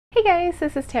Hey guys,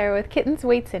 this is Tarot with Kittens,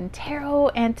 Weights, and Tarot,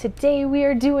 and today we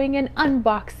are doing an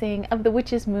unboxing of the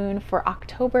Witch's Moon for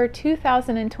October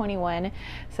 2021.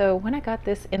 So when I got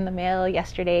this in the mail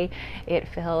yesterday, it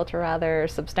felt rather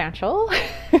substantial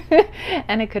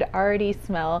and I could already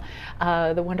smell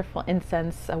the wonderful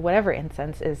incense, whatever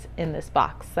incense is in this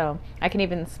box. So I can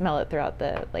even smell it throughout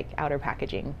the outer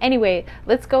packaging. Anyway,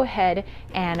 let's go ahead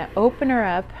and open her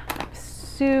up. I'm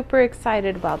super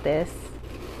excited about this.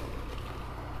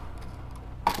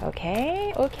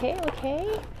 Okay.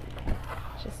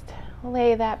 Just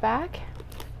lay that back.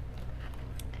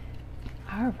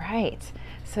 All right.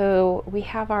 So we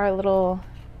have our little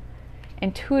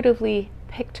intuitively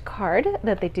picked card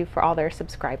that they do for all their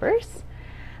subscribers.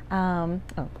 Oh,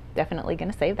 definitely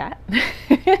going to save that.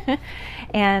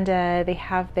 And they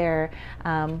have their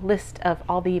list of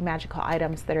all the magical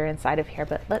items that are inside of here.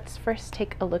 But let's first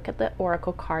take a look at the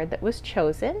oracle card that was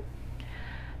chosen.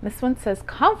 This one says,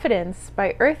 confidence,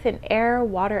 by earth and air,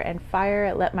 water and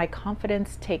fire, let my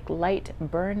confidence take light,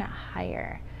 burn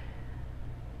higher.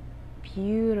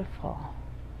 Beautiful.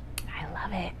 I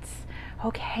love it.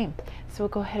 Okay, so we'll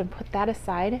go ahead and put that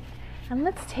aside and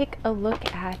let's take a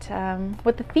look at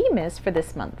what the theme is for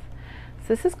this month. So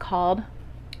this is called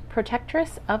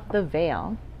Protectress of the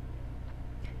Veil.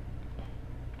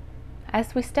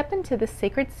 As we step into this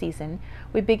sacred season,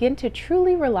 we begin to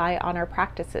truly rely on our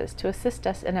practices to assist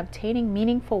us in obtaining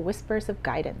meaningful whispers of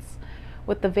guidance.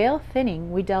 With the veil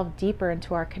thinning, we delve deeper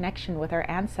into our connection with our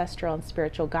ancestral and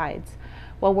spiritual guides.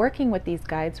 While working with these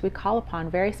guides, we call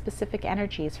upon very specific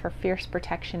energies for fierce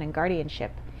protection and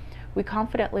guardianship. We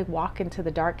confidently walk into the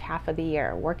dark half of the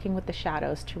year, working with the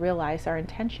shadows to realize our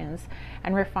intentions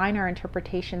and refine our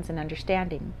interpretations and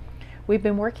understanding. We've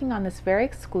been working on this very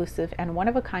exclusive and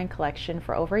one-of-a-kind collection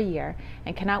for over a year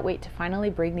and cannot wait to finally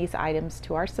bring these items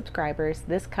to our subscribers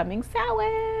this coming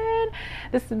Samhain.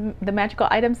 The magical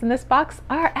items in this box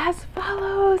are as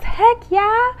follows. Heck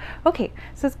yeah! Okay,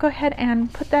 so let's go ahead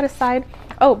and put that aside.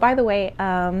 Oh, by the way,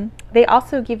 they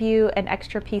also give you an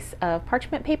extra piece of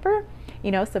parchment paper, you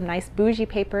know, some nice bougie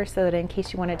paper, so that in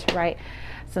case you wanted to write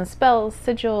some spells,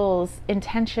 sigils,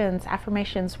 intentions,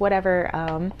 affirmations,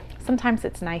 whatever. Sometimes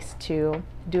it's nice to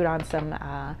do it on some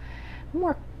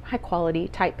more high quality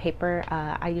type paper.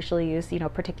 I usually use, you know,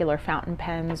 particular fountain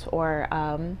pens or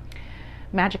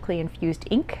magically infused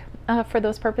ink for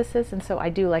those purposes, and so I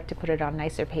do like to put it on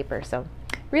nicer paper. So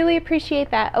really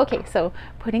appreciate that. Okay, so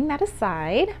putting that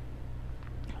aside,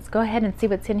 let's go ahead and see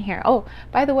what's in here. Oh,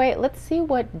 by the way, let's see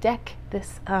what deck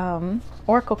this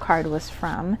oracle card was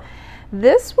from.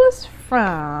 This was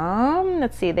from,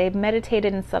 let's see, they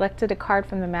meditated and selected a card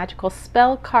from the Magical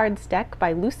Spell Cards deck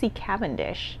by Lucy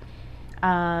Cavendish.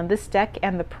 This deck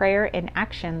and the prayer in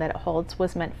action that it holds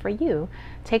was meant for you.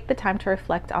 Take the time to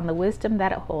reflect on the wisdom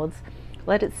that it holds.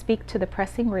 Let it speak to the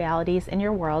pressing realities in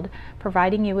your world,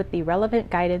 providing you with the relevant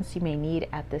guidance you may need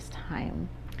at this time.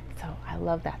 So I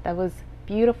love that. That was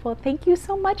beautiful. Thank you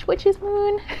so much, Witch's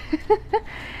Moon.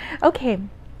 Okay.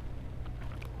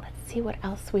 See what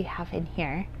else we have in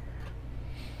here.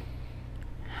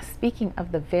 Speaking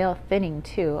of the veil thinning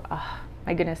too, oh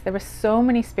my goodness, there were so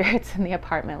many spirits in the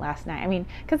apartment last night. I mean,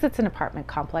 because it's an apartment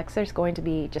complex, there's going to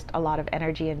be just a lot of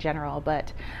energy in general,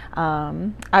 but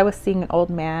I was seeing an old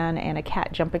man and a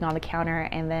cat jumping on the counter,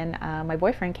 and then my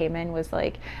boyfriend came in, was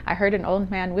like, I heard an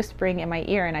old man whispering in my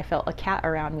ear and I felt a cat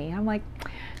around me. I'm like,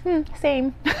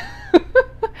 same.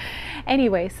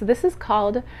 Anyway, so this is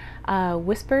called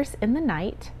Whispers in the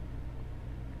Night.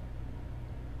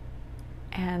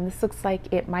 And this looks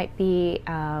like it might be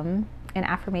an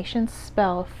affirmation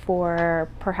spell for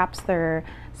perhaps their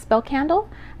spell candle.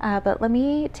 But let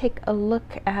me take a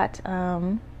look at,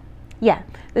 yeah,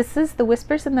 this is the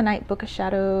Whispers in the Night Book of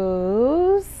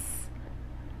Shadows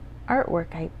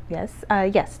artwork,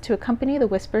 yes, to accompany the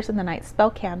Whispers in the Night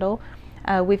spell candle.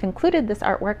 We've included this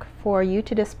artwork for you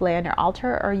to display on your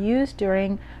altar or use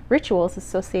during rituals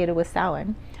associated with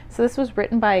Samhain. So this was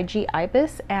written by G.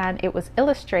 Ibis and it was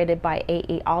illustrated by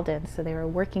A.E. Alden. So they were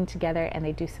working together and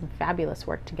they do some fabulous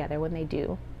work together when they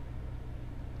do.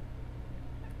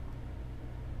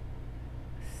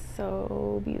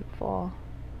 So beautiful.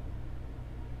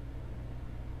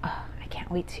 Oh, I can't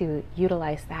wait to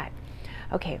utilize that.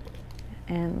 Okay,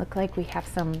 and look like we have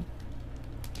some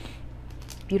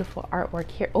beautiful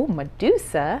artwork here. Oh,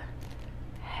 Medusa.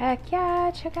 Heck yeah,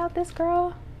 check out this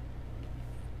girl.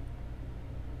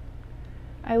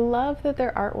 I love that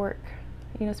their artwork,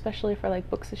 you know, especially for like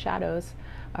Books of Shadows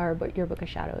or your Book of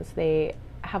Shadows, they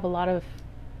have a lot of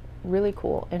really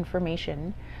cool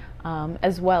information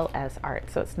as well as art.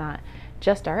 So it's not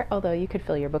just art, although you could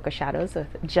fill your book of shadows with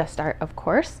just art, of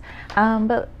course.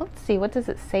 But let's see, what does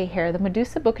it say here? The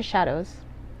Medusa Book of Shadows,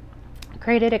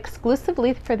 created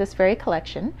exclusively for this very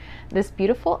collection, this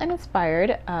beautiful and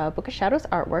inspired Book of Shadows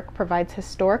artwork provides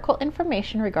historical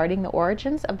information regarding the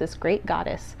origins of this great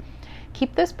goddess.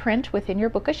 Keep this print within your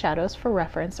Book of Shadows for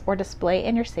reference or display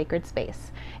in your sacred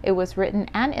space. It was written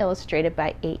and illustrated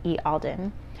by A.E.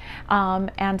 Alden.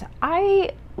 And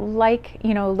I like,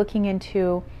 looking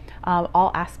into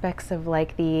all aspects of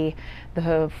like the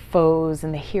foes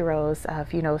and the heroes of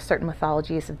certain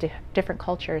mythologies of different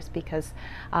cultures, because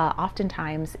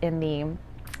oftentimes in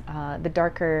the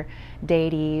darker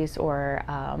deities or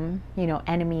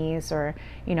enemies, or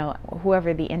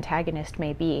whoever the antagonist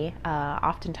may be,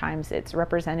 oftentimes it's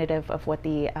representative of what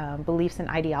the beliefs and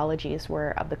ideologies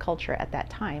were of the culture at that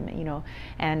time,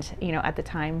 and at the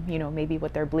time maybe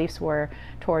what their beliefs were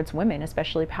towards women,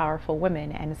 especially powerful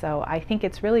women. And so I think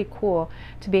it's really cool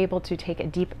to be able to take a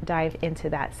deep dive into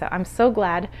that. So I'm so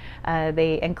glad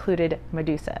they included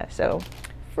Medusa. So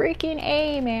freaking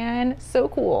A, man, so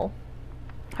cool.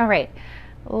 All right,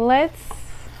 let's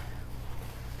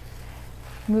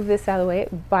move this out of the way.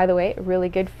 By the way, really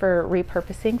good for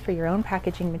repurposing for your own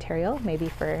packaging material, maybe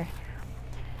for,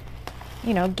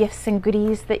 gifts and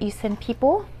goodies that you send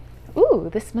people. Ooh,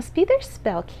 this must be their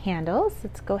spell candles.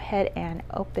 Let's go ahead and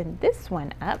open this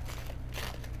one up.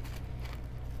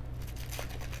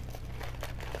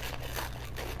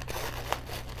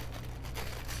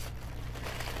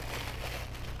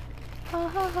 Ha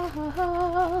ha ha ha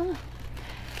ha.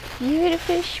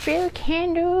 Beautiful spell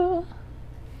candle.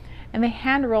 And they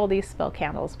hand roll these spell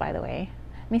candles, by the way.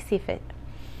 Let me see if it,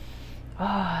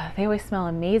 oh, they always smell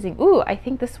amazing. Ooh, I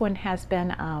think this one has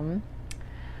been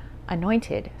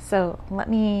anointed. So let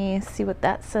me see what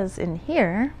that says in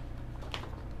here.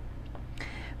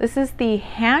 This is the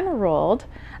hand rolled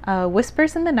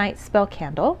Whispers in the Night spell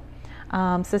candle.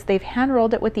 Says they've hand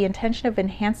rolled it with the intention of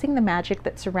enhancing the magic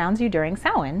that surrounds you during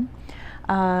Samhain.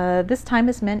 This time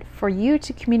is meant for you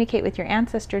to communicate with your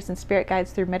ancestors and spirit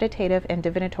guides through meditative and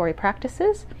divinatory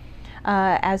practices.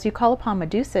 As you call upon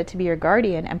Medusa to be your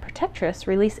guardian and protectress,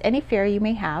 release any fear you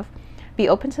may have. Be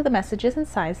open to the messages and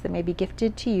signs that may be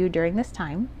gifted to you during this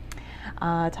time.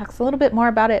 Talks a little bit more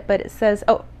about it, but it says,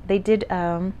 oh, they did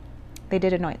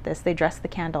anoint this. They dressed the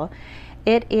candle.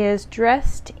 It is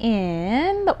dressed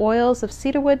in the oils of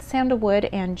cedarwood, sandalwood,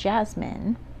 and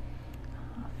jasmine.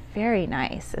 Very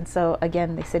nice. And so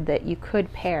again, they said that you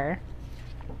could pair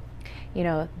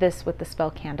this with the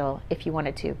spell candle if you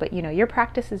wanted to, but your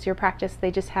practice is your practice.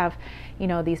 They just have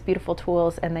these beautiful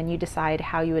tools, and then you decide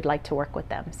how you would like to work with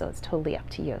them, so it's totally up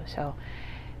to you. So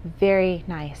very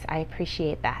nice. I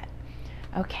appreciate that.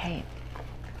 Okay,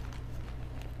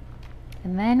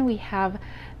 and then we have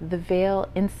the Veil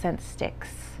incense sticks,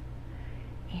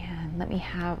 and let me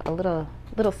have a little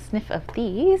sniff of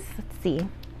these. Let's see.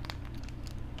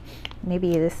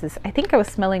 Maybe this is, I think I was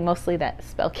smelling mostly that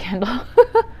spell candle.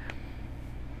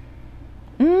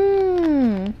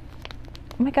 Oh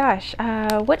my gosh,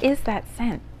 what is that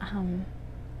scent?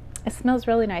 It smells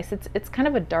really nice. It's kind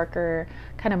of a darker,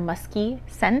 kind of musky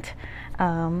scent,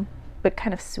 but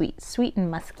kind of sweet and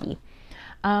musky.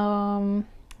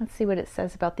 Let's see what it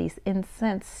says about these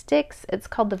incense sticks. It's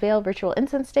called the Veil Ritual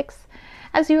Incense Sticks.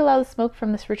 As you allow the smoke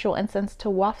from this ritual incense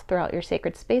to waft throughout your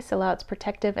sacred space, allow its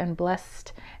protective and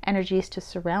blessed energies to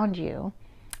surround you.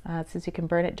 It says you can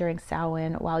burn it during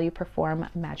Samhain while you perform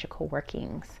magical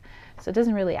workings. So it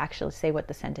doesn't really actually say what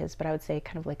the scent is, but I would say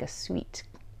kind of like a sweet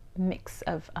mix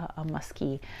of a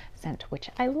musky scent,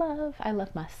 which I love. I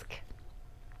love musk.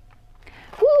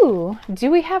 Ooh,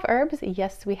 do we have herbs?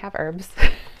 Yes, we have herbs.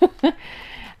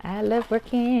 I love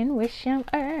working with some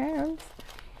herbs.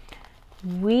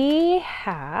 We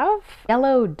have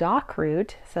yellow dock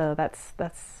root, so that's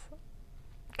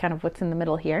kind of what's in the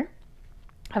middle here.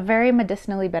 A very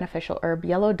medicinally beneficial herb,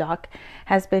 yellow dock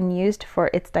has been used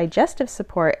for its digestive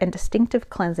support and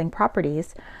distinctive cleansing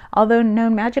properties. Although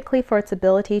known magically for its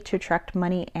ability to attract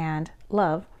money and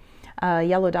love,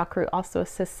 yellow dock root also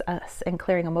assists us in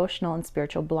clearing emotional and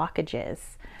spiritual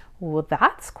blockages. Well,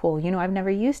 that's cool. I've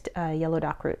never used yellow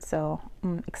dock root, so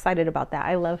I'm excited about that.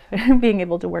 I love being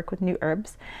able to work with new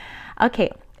herbs.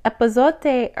 Okay,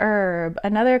 epazote herb,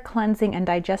 another cleansing and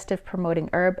digestive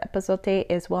promoting herb. Epazote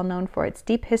is well known for its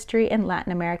deep history in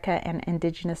Latin America and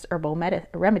indigenous herbal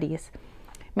remedies.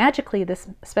 Magically, this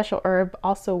special herb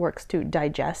also works to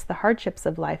digest the hardships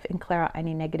of life and clear out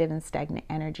any negative and stagnant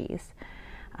energies.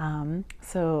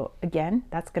 So again,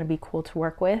 that's going to be cool to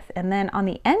work with. And then on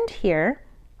the end here,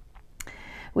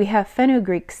 we have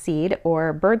fenugreek seed,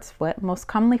 or bird's foot, most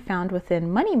commonly found within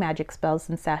money magic spells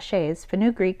and sachets.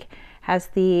 Fenugreek Has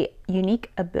the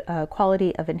unique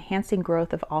quality of enhancing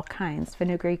growth of all kinds.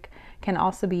 Fenugreek can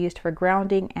also be used for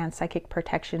grounding and psychic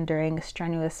protection during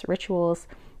strenuous rituals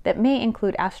that may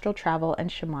include astral travel and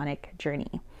shamanic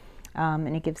journey.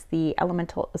 And it gives the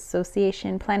elemental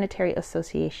association, planetary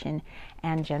association,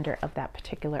 and gender of that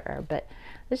particular herb. But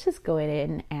let's just go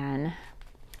in and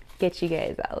get you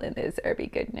guys all in this herby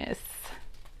goodness.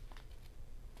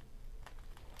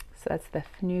 So that's the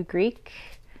fenugreek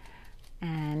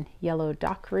and yellow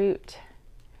dockroot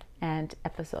and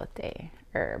epazote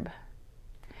herb.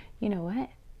 You know what?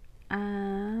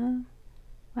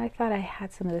 I thought I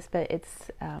had some of this, but it's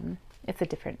a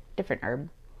different herb.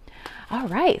 All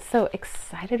right, so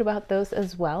excited about those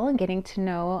as well, and getting to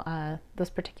know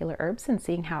those particular herbs and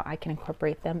seeing how I can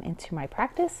incorporate them into my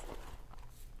practice.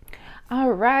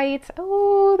 All right,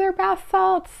 oh, they're bath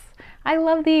salts. I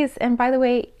love these. And by the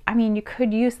way, I mean, you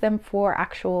could use them for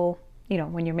actual, you know,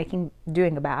 when you're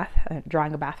doing a bath,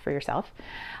 drawing a bath for yourself.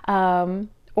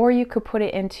 Or you could put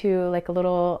it into like a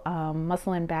little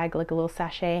muslin bag, like a little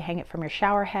sachet, hang it from your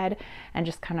shower head, and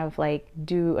just kind of like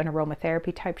do an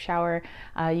aromatherapy type shower.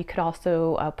 You could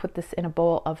also put this in a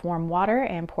bowl of warm water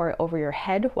and pour it over your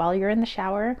head while you're in the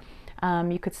shower.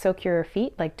 You could soak your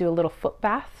feet, like do a little foot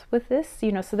bath with this,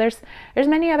 you know. So there's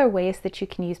many other ways that you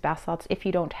can use bath salts if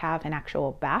you don't have an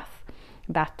actual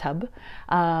bathtub.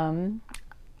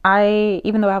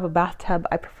 Even though I have a bathtub,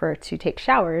 I prefer to take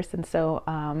showers, and so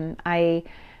I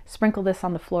sprinkle this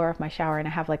on the floor of my shower, and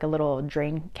I have like a little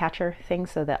drain catcher thing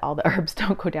so that all the herbs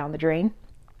don't go down the drain.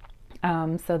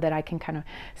 So that I can kind of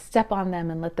step on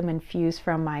them and let them infuse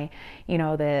from my, you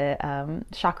know, the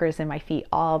chakras in my feet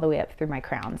all the way up through my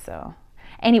crown. So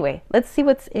anyway, let's see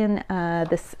what's in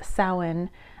this Samhain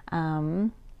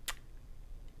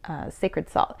sacred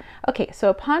salt. Okay, so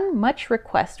upon much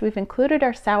request, we've included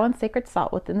our Samhain sacred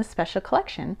salt within the special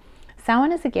collection.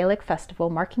 Samhain is a Gaelic festival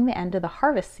marking the end of the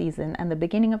harvest season and the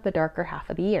beginning of the darker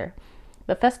half of the year.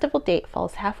 The festival date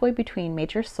falls halfway between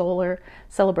major solar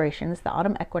celebrations, the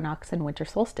autumn equinox and winter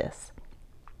solstice.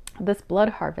 This blood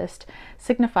harvest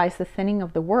signifies the thinning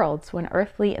of the worlds when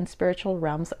earthly and spiritual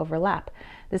realms overlap.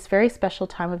 This very special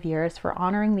time of year is for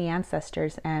honoring the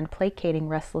ancestors and placating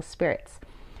restless spirits.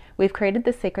 We've created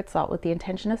this sacred salt with the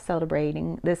intention of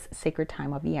celebrating this sacred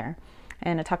time of year.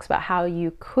 And it talks about how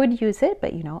you could use it,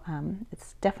 but you know,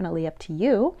 it's definitely up to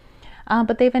you.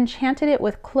 But they've enchanted it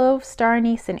with clove, star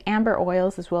anise, and amber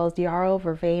oils, as well as yarrow,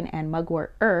 vervain, and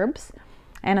mugwort herbs,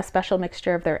 and a special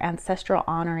mixture of their ancestral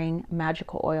honoring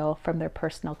magical oil from their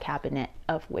personal cabinet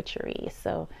of witchery.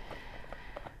 So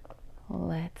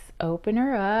let's open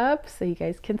her up so you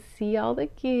guys can see all the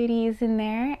goodies in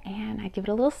there, and I give it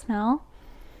a little smell.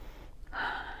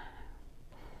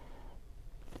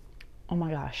 Oh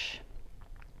my gosh,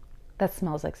 that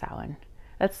smells like Samhain.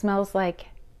 That smells like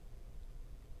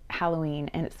Halloween,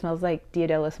 and it smells like Dia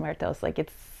de los Muertos. Like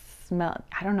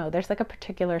I don't know, there's like a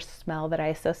particular smell that I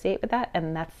associate with that,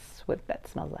 and that's what that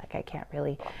smells like. I can't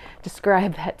really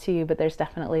describe that to you, but there's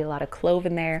definitely a lot of clove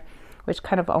in there, which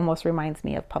kind of almost reminds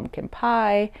me of pumpkin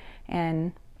pie.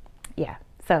 And yeah,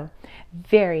 so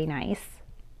very nice.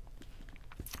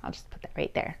 I'll just put that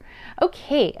right there.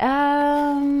 Okay,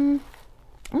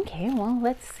 okay, well,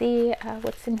 let's see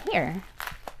what's in here.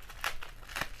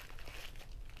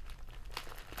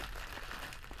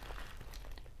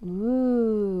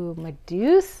 Ooh,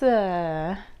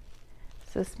 Medusa.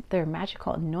 This is their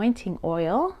magical anointing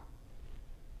oil.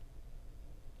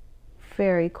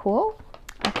 Very cool.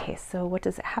 Okay, so what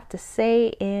does it have to say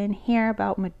in here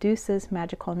about Medusa's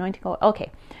magical anointing oil?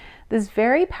 Okay, this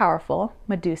very powerful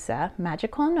Medusa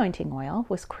magical anointing oil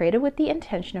was created with the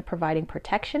intention of providing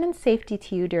protection and safety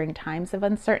to you during times of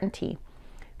uncertainty.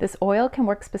 This oil can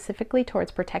work specifically towards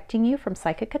protecting you from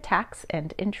psychic attacks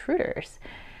and intruders.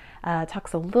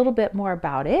 Talks a little bit more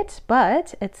about it,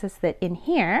 but it says that in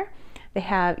here they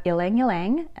have ylang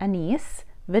ylang, anise,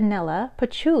 vanilla,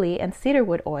 patchouli, and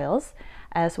cedarwood oils,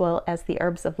 as well as the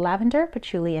herbs of lavender,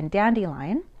 patchouli, and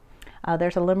dandelion.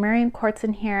 There's a Lemurian quartz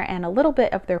in here and a little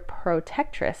bit of their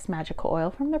protectress magical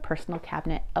oil from their personal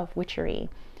cabinet of witchery.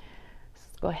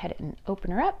 Let's go ahead and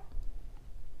open her up.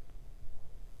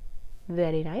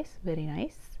 Very nice, very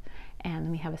nice. And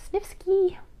then we have a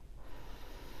sniffski.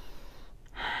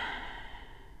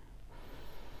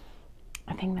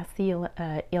 I think that's the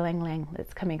ylang ylang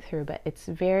that's coming through, but it's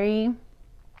very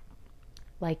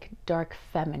like dark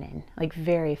feminine, like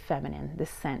very feminine, this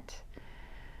scent.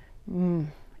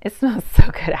 It smells so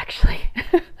good, actually.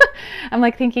 I'm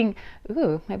like thinking,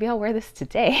 ooh, maybe I'll wear this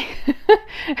today.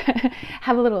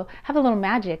 have a little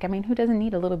magic. I mean, who doesn't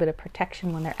need a little bit of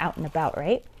protection when they're out and about,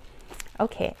 right?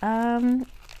 Okay,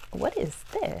 what is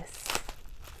this?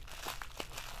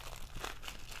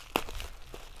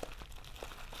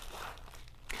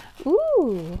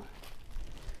 Ooh,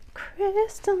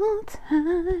 crystal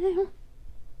time.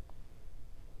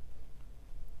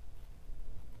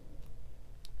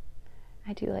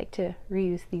 I do like to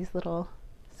reuse these little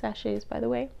sachets, by the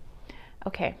way.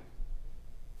 Okay.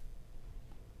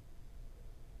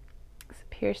 This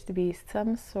appears to be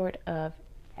some sort of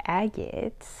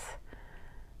agate.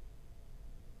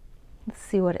 Let's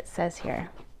see what it says here.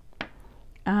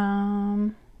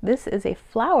 This is a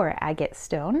flower agate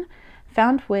stone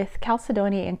found with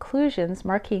chalcedony inclusions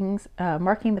marking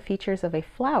the features of a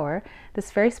flower.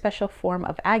 This very special form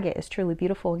of agate is truly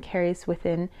beautiful and carries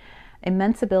within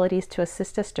immense abilities to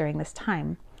assist us during this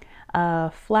time.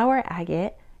 Flower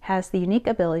agate has the unique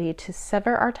ability to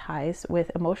sever our ties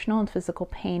with emotional and physical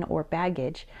pain or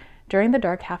baggage. During the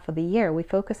dark half of the year, we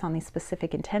focus on these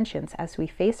specific intentions as we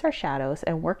face our shadows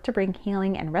and work to bring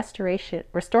healing and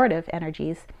restorative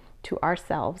energies to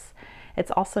ourselves.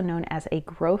 It's also known as a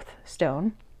growth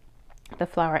stone. The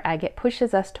flower agate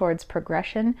pushes us towards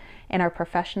progression in our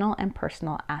professional and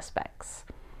personal aspects.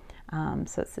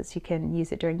 So it says you can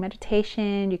use it during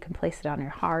meditation, you can place it on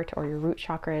your heart or your root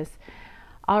chakras.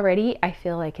 Already, I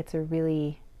feel like it's a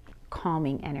really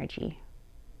calming energy.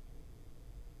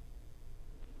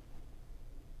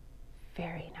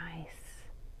 Very nice.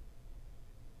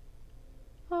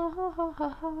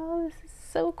 Oh, this is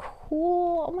so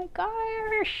cool. Oh my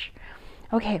gosh.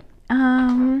 Okay,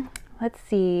 let's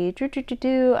see.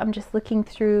 I'm just looking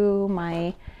through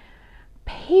my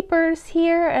papers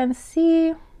here and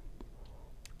see.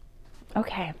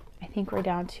 Okay, I think we're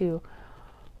down to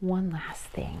one last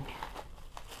thing.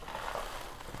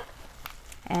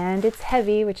 And it's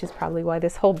heavy, which is probably why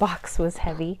this whole box was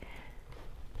heavy.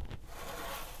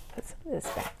 Put some of this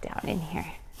back down in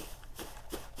here.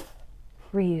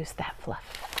 Reuse that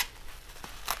fluff.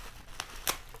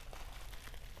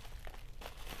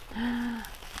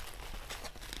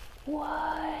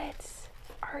 What?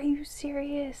 Are you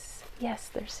serious? Yes,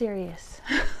 they're serious.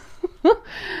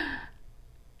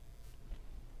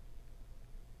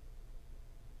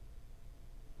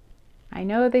 I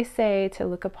know they say to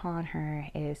look upon her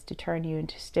is to turn you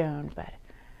into stone, but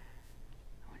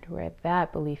I wonder where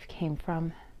that belief came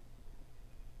from.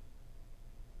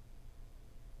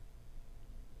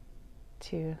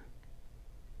 To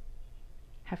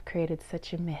have created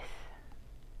such a myth.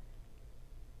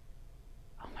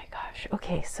 Oh my gosh.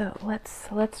 Okay, so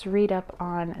let's read up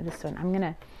on this one. I'm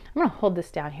gonna hold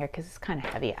this down here because it's kind of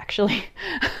heavy actually.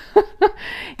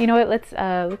 You know what?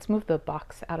 Let's move the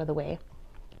box out of the way.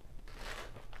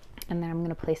 And then I'm going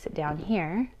to place it down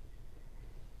here,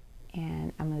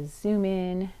 and I'm going to zoom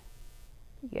in.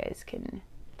 You guys can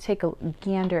take a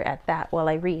gander at that while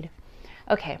I read.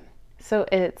 Okay, so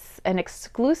it's an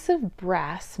exclusive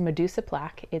brass Medusa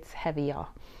plaque. It's heavy, y'all.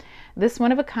 This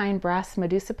one-of-a-kind brass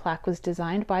Medusa plaque was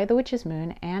designed by the Witch's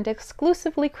Moon and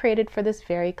exclusively created for this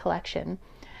very collection.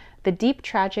 The deep,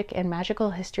 tragic, and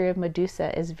magical history of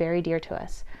Medusa is very dear to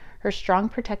us. Her strong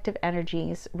protective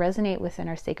energies resonate within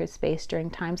our sacred space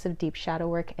during times of deep shadow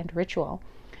work and ritual,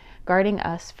 guarding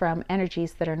us from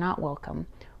energies that are not welcome.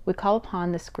 We call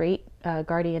upon this great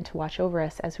guardian to watch over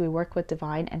us as we work with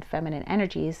divine and feminine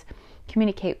energies,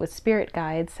 communicate with spirit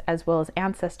guides, as well as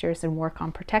ancestors, and work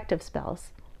on protective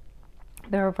spells.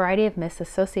 There are a variety of myths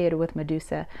associated with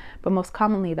Medusa, but most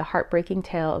commonly the heartbreaking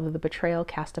tale of the betrayal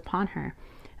cast upon her.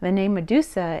 The name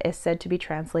Medusa is said to be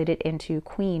translated into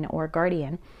queen or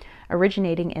guardian.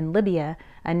 Originating in Libya,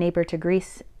 a neighbor to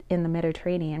Greece in the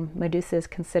Mediterranean, Medusa is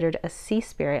considered a sea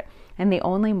spirit and the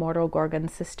only mortal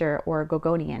Gorgon's sister or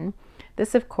Gorgonian.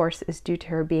 This, of course, is due to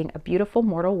her being a beautiful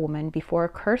mortal woman before a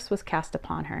curse was cast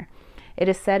upon her. It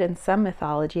is said in some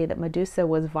mythology that Medusa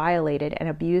was violated and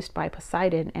abused by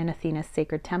Poseidon in Athena's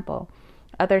sacred temple.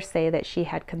 Others say that she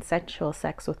had consensual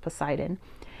sex with Poseidon.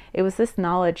 It was this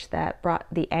knowledge that brought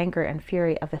the anger and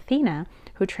fury of Athena,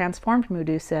 who transformed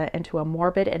Medusa into a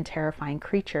morbid and terrifying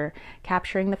creature,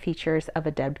 capturing the features of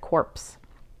a dead corpse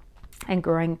and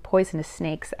growing poisonous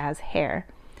snakes as hair.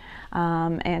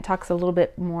 And it talks a little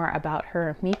bit more about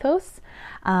her mythos.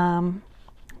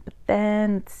 But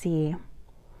then, let's see.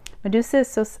 Medusa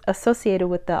is associated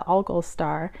with the Algol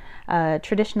star,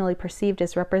 traditionally perceived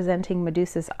as representing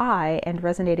Medusa's eye and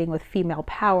resonating with female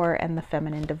power and the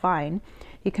feminine divine.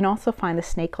 You can also find the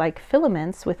snake-like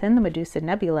filaments within the Medusa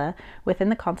nebula within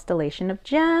the constellation of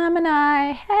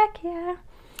Gemini. Heck yeah!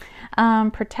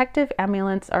 Protective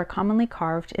amulets are commonly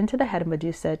carved into the head of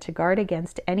Medusa to guard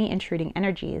against any intruding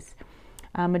energies.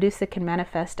 Medusa can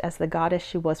manifest as the goddess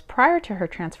she was prior to her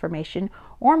transformation,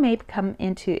 or may come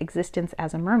into existence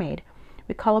as a mermaid.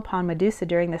 We call upon Medusa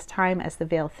during this time as the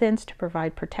veil thins to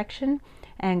provide protection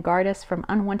and guard us from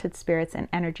unwanted spirits and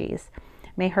energies.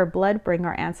 May her blood bring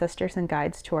our ancestors and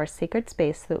guides to our sacred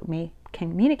space so that we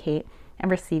can communicate and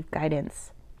receive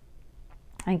guidance.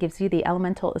 And it gives you the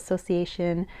elemental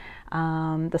association,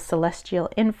 the celestial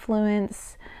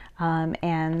influence,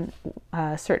 and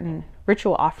certain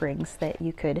ritual offerings that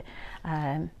you could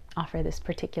offer this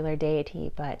particular deity.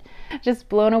 But just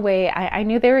blown away. I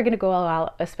knew they were going to go all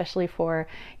out, especially for,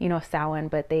 you know, Samhain,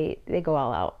 but they go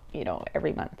all out, you know,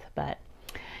 every month. But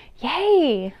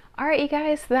yay! All right, you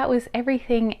guys, that was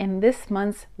everything in this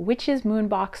month's Witch's Moon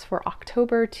box for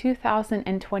October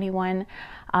 2021.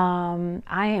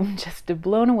 I am just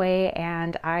blown away,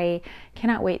 and I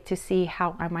cannot wait to see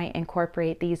how I might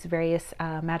incorporate these various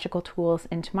magical tools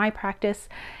into my practice.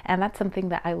 And that's something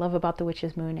that I love about the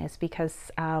Witch's Moon, is because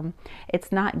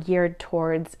it's not geared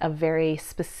towards a very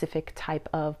specific type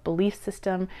of belief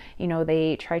system. You know,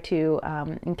 they try to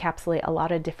encapsulate a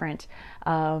lot of different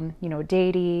you know,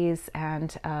 deities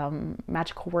and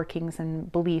magical workings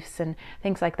and beliefs and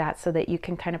things like that, so that you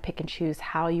can kind of pick and choose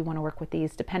how you want to work with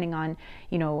these depending on,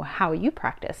 you know, how you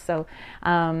practice. So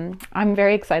I'm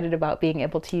very excited about being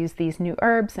able to use these new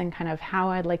herbs and kind of how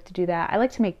I'd like to do that. I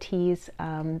like to make teas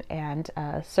and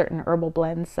certain herbal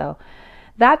blends, so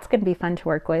that's going to be fun to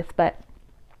work with. But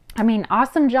I mean,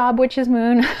 awesome job, Witch's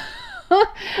Moon.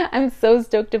 I'm so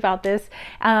stoked about this.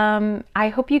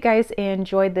 I hope you guys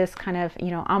enjoyed this kind of,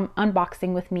 you know,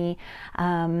 unboxing with me.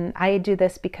 I do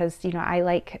this because, you know, I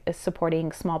like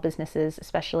supporting small businesses,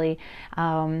 especially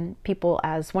people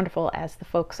as wonderful as the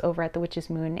folks over at the Witch's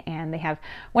Moon, and they have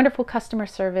wonderful customer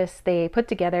service. They put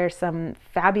together some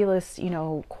fabulous, you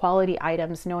know, quality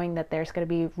items, knowing that there's going to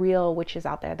be real witches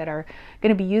out there that are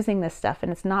going to be using this stuff,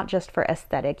 and it's not just for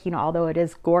aesthetic, you know, although it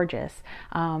is gorgeous.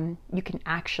 You can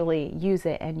actually use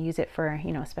it, and use it for,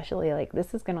 you know, especially like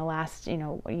this is going to last, you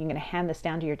know, you're going to hand this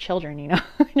down to your children, you know,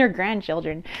 your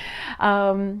grandchildren.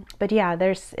 But yeah,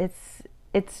 it's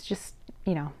just,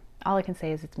 you know, all I can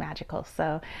say is it's magical.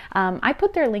 So I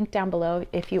put their link down below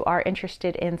if you are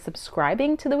interested in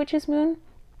subscribing to the Witch's Moon.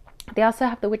 They also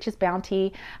have the Witch's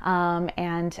Bounty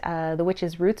and the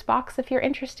Witch's Roots box if you're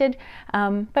interested.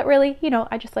 But really, you know,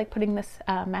 I just like putting this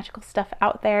magical stuff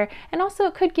out there. And also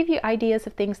it could give you ideas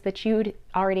of things that you'd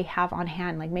already have on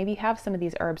hand. Like maybe you have some of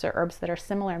these herbs or herbs that are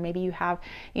similar. Maybe you have,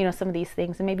 you know, some of these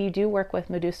things, and maybe you do work with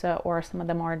Medusa or some of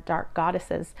the more dark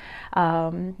goddesses,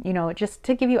 you know, just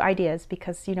to give you ideas,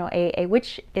 because, you know, a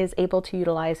witch is able to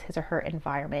utilize his or her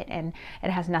environment, and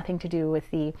it has nothing to do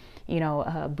with the, you know,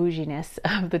 bouginess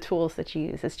of the tools that you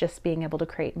use. It's just being able to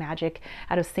create magic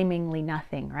out of seemingly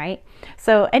nothing, right?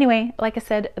 So anyway, like I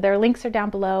said, their links are down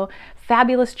below.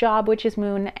 Fabulous job, Witch's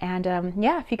Moon. And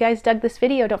yeah, if you guys dug this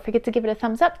video, don't forget to give it a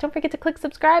thumbs up. Don't forget to click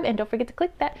subscribe, and don't forget to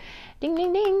click that ding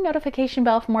ding ding notification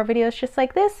bell for more videos just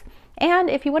like this. And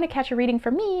if you want to catch a reading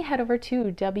from me, head over to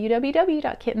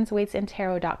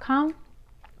www.kittenswaitsandtarot.com.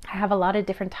 I have a lot of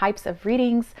different types of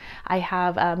readings. I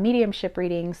have mediumship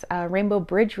readings, rainbow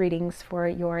bridge readings for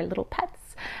your little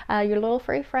pets, your little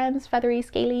furry friends, feathery,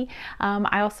 scaly.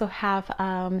 I also have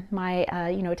my,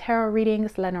 you know, tarot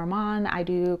readings, Lenormand. I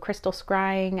do crystal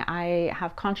scrying. I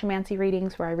have conchomancy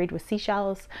readings where I read with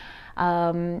seashells,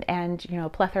 and, you know, a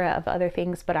plethora of other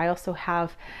things. But I also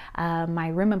have my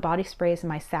room and body sprays and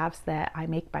my salves that I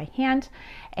make by hand.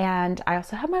 And I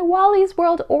also have my Wally's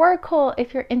World Oracle,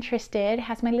 if you're interested. It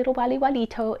has my little Wally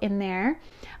Walito in there.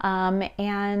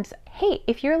 And hey,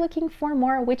 if you're looking for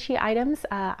more witchy items,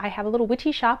 I have a little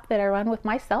witchy shop that I run with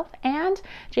myself and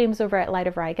James over at Light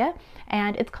of Riga,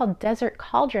 and it's called Desert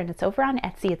Cauldron. It's over on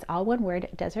Etsy. It's all one word,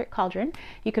 Desert Cauldron.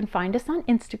 You can find us on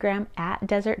Instagram at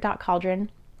desert.cauldron.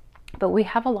 But we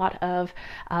have a lot of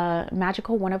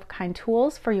magical one-of-a-kind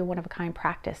tools for your one-of-a-kind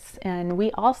practice. And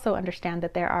we also understand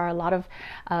that there are a lot of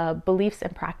beliefs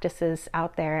and practices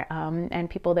out there, and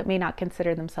people that may not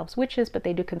consider themselves witches, but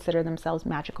they do consider themselves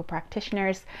magical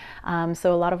practitioners.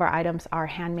 So a lot of our items are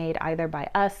handmade either by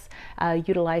us,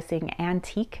 utilizing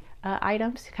antique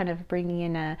items, kind of bringing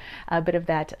in a bit of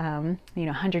that, you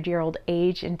know, 100-year-old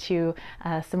age into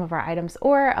some of our items,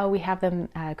 or we have them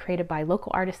created by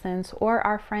local artisans or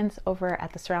our friends over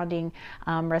at the surrounding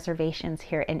reservations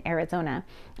here in Arizona.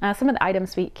 Some of the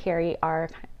items we carry are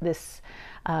this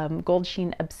gold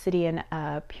sheen obsidian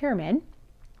pyramid,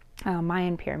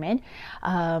 Mayan pyramid.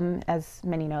 As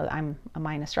many know, I'm a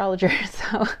Mayan astrologer,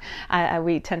 so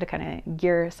we tend to kind of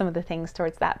gear some of the things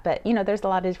towards that. But, you know, there's a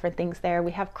lot of different things there.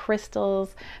 We have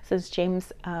crystals. Says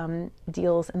James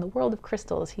deals in the world of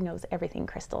crystals. He knows everything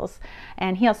crystals.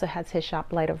 And he also has his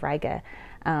shop, Light of Riga,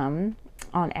 on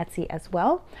Etsy as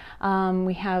well.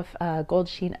 We have gold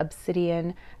sheen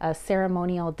obsidian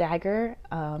ceremonial dagger.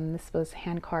 This was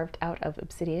hand carved out of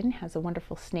obsidian. Has a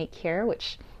wonderful snake here,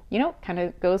 which you know, kind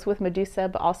of goes with Medusa,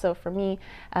 but also for me,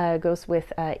 goes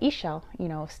with Ishel, you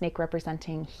know, snake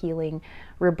representing healing,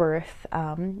 rebirth,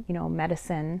 you know,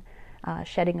 medicine,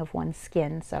 shedding of one's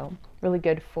skin. So really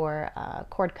good for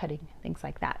cord cutting, things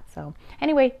like that. So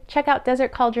anyway, check out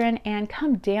Desert Cauldron and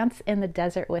come dance in the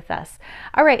desert with us.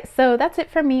 All right, so that's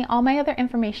it from me. All my other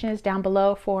information is down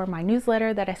below for my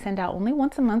newsletter that I send out only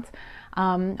once a month.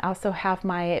 I also have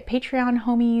my Patreon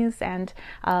homies and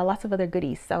lots of other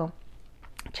goodies. So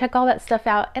check all that stuff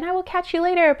out, and I will catch you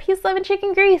later. Peace, love, and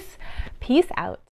chicken grease. Peace out.